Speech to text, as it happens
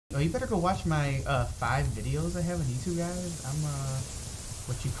Oh, you better go watch my 5 videos I have on YouTube, guys. I'm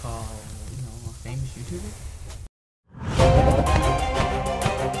what you call, a famous YouTuber.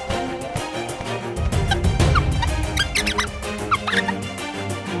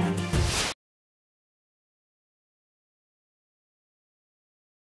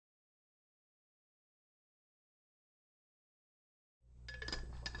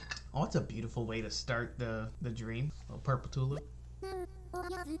 Oh, it's a beautiful way to start the dream. A little purple tulip.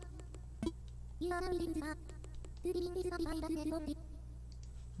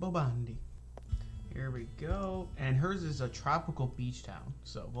 Bobandi. Here we go. And hers is a tropical beach town,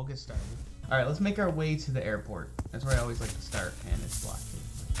 so we'll get started. Alright, let's make our way to the airport. That's where I always like to start, and it's blocked.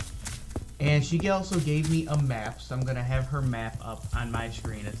 And she also gave me a map, so I'm going to have her map up on my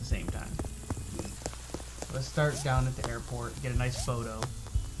screen at the same time. Let's start down at the airport, get a nice photo.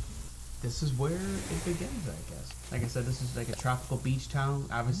 This is where it begins, I guess. Like I said, this is like a tropical beach town.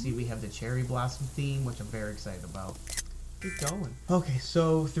 Obviously, we have the cherry blossom theme, which I'm very excited about. Keep going. Okay,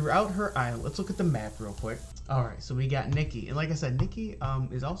 so throughout her island, let's look at the map real quick. All right, so we got Nikki, and like I said, Nikki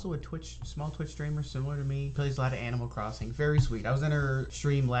is also a small Twitch streamer similar to me. Plays a lot of Animal Crossing. Very sweet. I was in her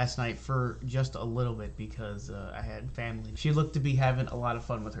stream last night for just a little bit because I had family. She looked to be having a lot of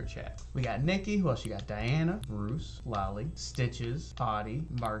fun with her chat. We got Nikki. Who else? You got Diana, Bruce, Lolly, Stitches, Audie,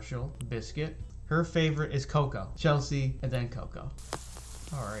 Marshall, Biscuit. Her favorite is Coco, Chelsea, and then Coco.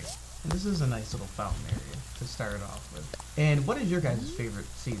 All right. And this is a nice little fountain area to start off with. And what is your guys' favorite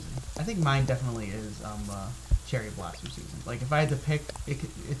season? I think mine definitely is cherry blossom season. Like if I had to pick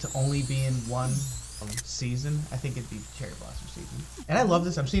it to only be in one season, I think it'd be cherry blossom season. And I love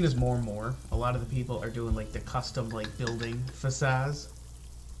this. I'm seeing this more and more. A lot of the people are doing like the custom like building facades.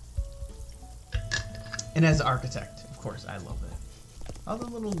 And as an architect, of course, I love it. All the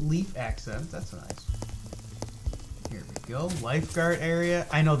little leaf accents. That's nice. Here we go. Lifeguard area.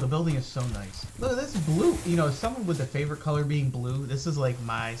 I know, the building is so nice. Look at this blue. You know, someone with the favorite color being blue, this is like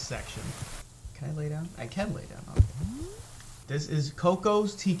my section. Can I lay down? I can lay down. Okay. This is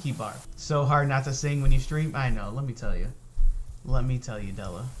Coco's Tiki Bar. So hard not to sing when you stream. I know. Let me tell you. Let me tell you,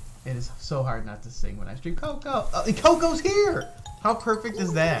 Della. It is so hard not to sing when I stream. Coco. Coco's here. How perfect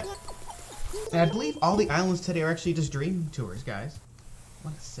is that? And I believe all the islands today are actually just dream tours, guys.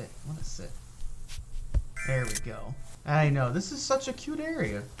 Want to sit. Want to sit. There we go. I know, this is such a cute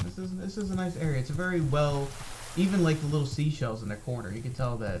area. This is a nice area. It's a very well, even like the little seashells in the corner. You can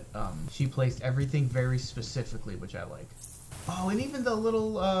tell that she placed everything very specifically, which I like. Oh, and even the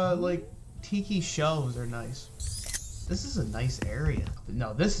little like tiki shelves are nice. This is a nice area.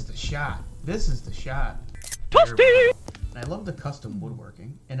 No, this is the shot. This is the shot. Toasty! I love the custom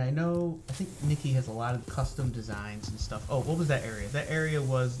woodworking, and I think Nikki has a lot of custom designs and stuff. Oh, what was that area? That area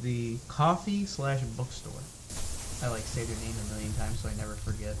was the coffee/bookstore. I like say their name a million times so I never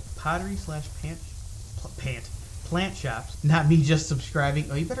forget. Pottery/plant shops. Not me just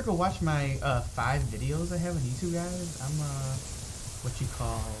subscribing. Oh, you better go watch my 5 videos I have on YouTube, guys. I'm what you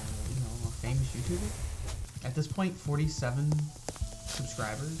call, a famous YouTuber. At this point, 47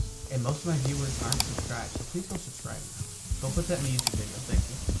 subscribers, and most of my viewers aren't subscribed, so please go subscribe. Go put that in the YouTube video, thank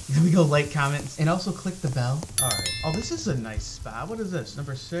you. Here we go, like, comments, and also click the bell. All right. Oh, this is a nice spot. What is this?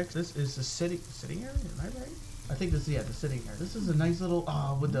 Number 6. This is the sitting area. Am I right? I think this, yeah, the sitting area. This is a nice little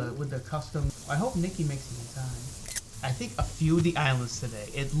with the custom. I hope Nikki makes it in time. I think a few of the islands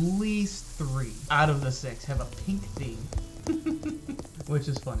today, at least 3 out of the 6, have a pink theme. Which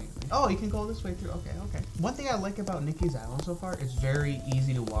is funny. Oh, you can go this way through. Okay, okay. One thing I like about Nikki's Island so far, it's very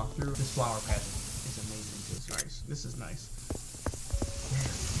easy to walk through. This flower path is amazing. It's nice. This is nice. There we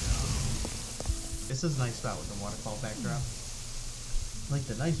go. This is a nice spot with the waterfall backdrop. Like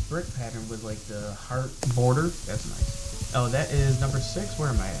the nice brick pattern with like the heart border. That's nice. Oh, that is number 6. Where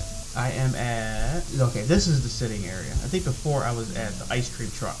am I at? I am at... Okay, this is the sitting area. I think before I was at the ice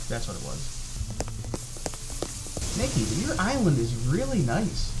cream truck. That's what it was. Nikki, your island is really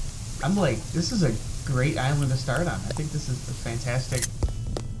nice. I'm like, this is a great island to start on. I think this is a fantastic.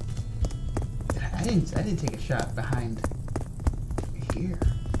 I didn't take a shot behind here.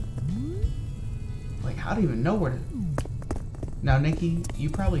 Like, how do you even know where to? Now, Nikki, you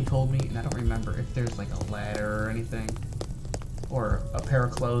probably told me, and I don't remember if there's like a ladder or anything, or a pair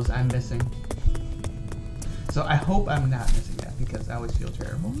of clothes I'm missing. So I hope I'm not missing that because I always feel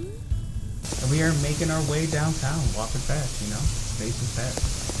terrible. And we are making our way downtown, walking fast, Space is fast.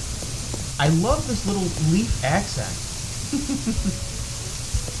 I love this little leaf accent.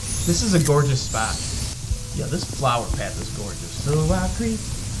 This is a gorgeous spot. Yeah, this flower path is gorgeous. So I creep,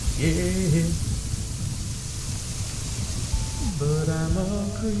 yeah. But I'm a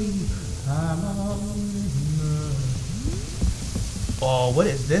creep, I'm a Oh, what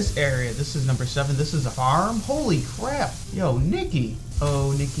is this area? This is number 7. This is a farm? Holy crap. Yo, Nikki.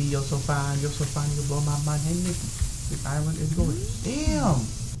 Oh, Nikki, you're so fine. You're so fine. You blow my mind. Hey, Nikki. This island is gorgeous. Damn.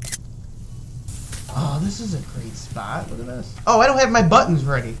 Oh, this is a great spot. Look at this. Oh, I don't have my buttons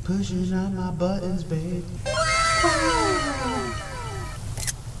ready. Pushing on my buttons, babe.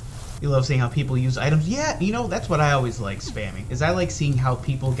 You love seeing how people use items. Yeah, you know, that's what I always like spamming. Is I like seeing how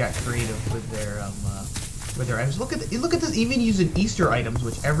people got creative with their items. Look at this. Even using Easter items,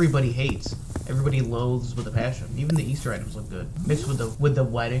 which everybody hates. Everybody loathes with a passion. Even the Easter items look good. Mixed with the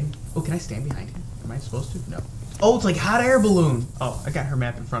wedding. Oh, can I stand behind him? Am I supposed to? No. Oh, it's like hot air balloon. Oh, I got her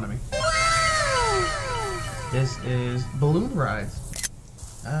map in front of me. This is balloon rides.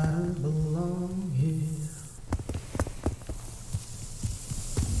 I belong here.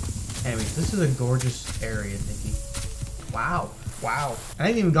 Anyways, this is a gorgeous area, Nikki. Wow. Wow. I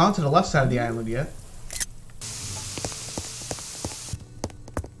haven't even gone to the left side of the island yet.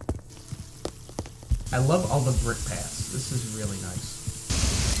 I love all the brick paths. This is really nice.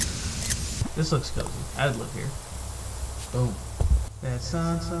 This looks cozy. I'd live here. Boom. That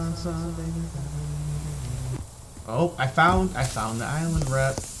sun, baby. Oh, I found the island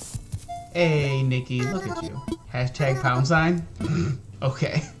rep. Hey, Nikki, look at you. Hashtag pound sign.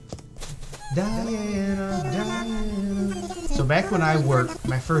 Okay. Diana, Diana. So back when I worked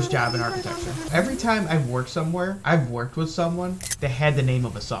my first job in architecture, every time I've worked somewhere, I've worked with someone that had the name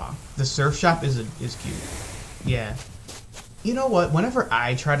of a song. The surf shop is cute. Yeah. You know what? Whenever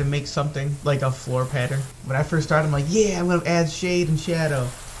I try to make something like a floor pattern, when I first started, I'm like, yeah, I'm gonna add shade and shadow.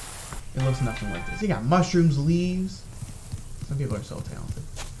 It looks nothing like this. You got mushrooms, leaves. Some people are so talented.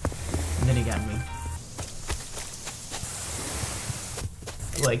 And then you got me.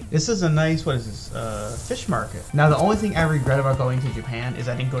 Like, this is a nice, what is this, fish market. Now, the only thing I regret about going to Japan is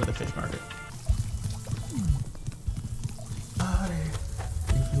I didn't go to the fish market.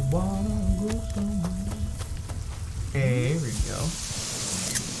 If you wanna go somewhere. There we go.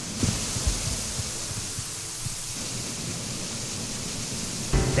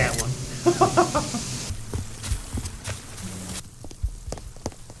 That one.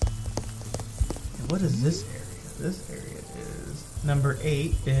 And what is this area? This area is number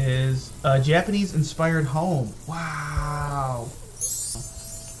 8 is a Japanese inspired home. Wow.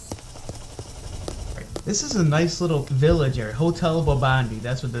 This is a nice little village area. Hotel Bobandi.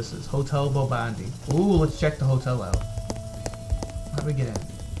 That's what this is. Hotel Bobandi. Ooh, let's check the hotel out. How do we get in?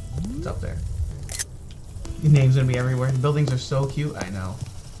 It's up there. The name's gonna be everywhere. The buildings are so cute. I know.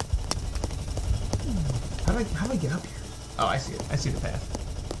 How do I get up here? Oh, I see it. I see the path.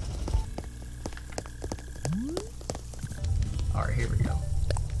 Alright, here we go.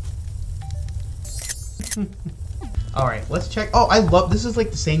 Alright, let's check. Oh, I love this. Is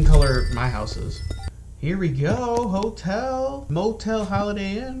like the same color my house is. Here we go. Hotel, motel,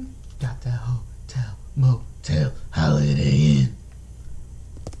 Holiday Inn. Got that hotel, motel, Holiday Inn.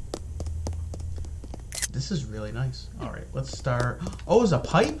 This is really nice. Alright, let's start. Oh, is a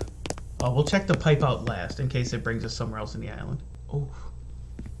pipe? Oh, we'll check the pipe out last in case it brings us somewhere else in the island. Oh.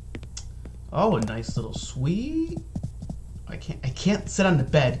 Oh, a nice little suite. I can't sit on the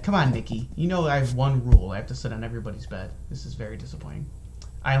bed. Come on, Nikki. You know I have one rule. I have to sit on everybody's bed. This is very disappointing.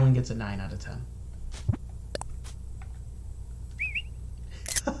 Island gets a 9 out of 10.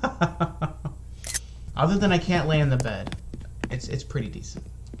 Other than I can't lay on the bed. It's pretty decent.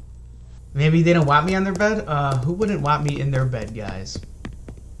 Maybe they don't want me on their bed? Who wouldn't want me in their bed, guys?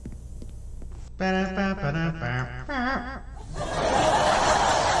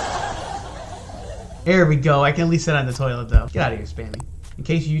 There we go. I can at least sit on the toilet, though. Get out of here, Spammy. In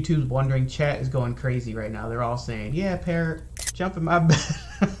case YouTube's wondering, chat is going crazy right now. They're all saying, yeah, Parrot, jump in my bed.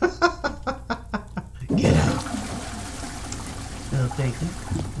 Get out. Oh, thank you.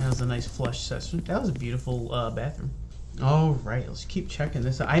 That was a nice flush session. That was a beautiful bathroom. All right, let's keep checking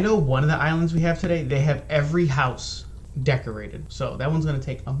this out. I know one of the islands we have today, they have every house decorated. So that one's going to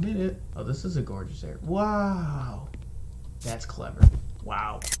take a minute. Oh, this is a gorgeous area. Wow. That's clever.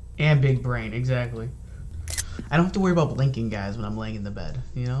 Wow. And big brain, exactly. I don't have to worry about blinking, guys, when I'm laying in the bed.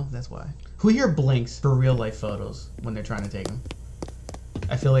 You know, that's why. Who here blinks for real life photos when they're trying to take them?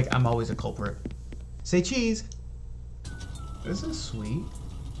 I feel like I'm always a culprit. Say cheese. This is sweet.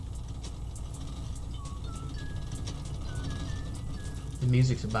 The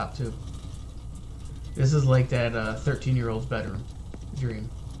music's about to. This is like that 13-year-old's bedroom dream.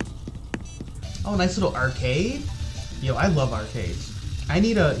 Oh, nice little arcade. Yo, I love arcades. I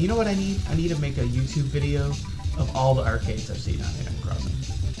need a, you know what I need? I need to make a YouTube video of all the arcades I've seen on Animal Crossing.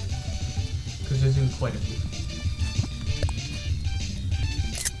 Because there's been quite a few.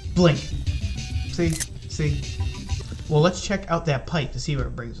 Blink. See? Well, let's check out that pipe to see where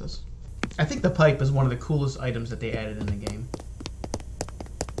it brings us. I think the pipe is one of the coolest items that they added in the game.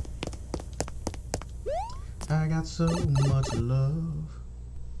 I got so much love.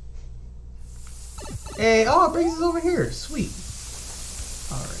 Hey, oh, it brings us over here. Sweet.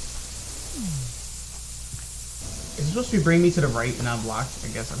 Alright. Is it supposed to be bringing me to the right and I'm blocked? I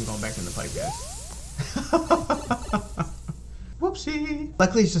guess I'm going back in the pipe, guys. Whoopsie.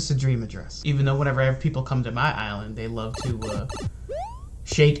 Luckily, it's just a dream address. Even though whenever I have people come to my island, they love to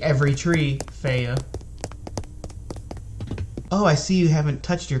shake every tree, Faya. Oh, I see you haven't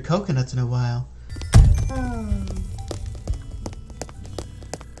touched your coconuts in a while.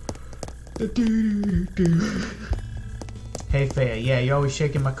 Hey, Faya, yeah, you're always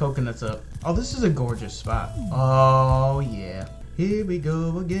shaking my coconuts up. Oh, this is a gorgeous spot. Oh, yeah. Here we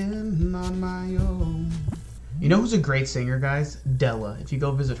go again on my own. You know who's a great singer, guys? Della. If you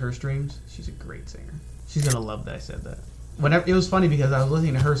go visit her streams, she's a great singer. She's gonna love that I said that. Whenever, it was funny because I was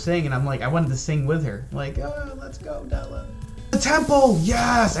listening to her sing and I'm like, I wanted to sing with her. Like, oh, let's go, Della. The temple!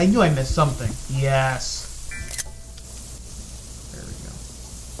 Yes! I knew I missed something. Yes. There we go.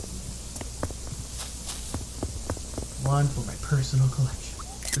 One for my personal collection.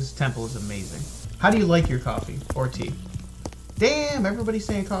 This temple is amazing. How do you like your coffee or tea? Damn, everybody's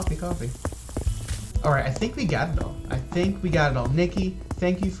saying coffee, coffee. Alright, I think we got it all. I think we got it all. Nikki,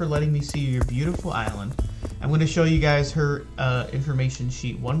 thank you for letting me see your beautiful island. I'm going to show you guys her information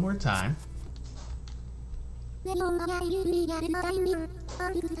sheet one more time.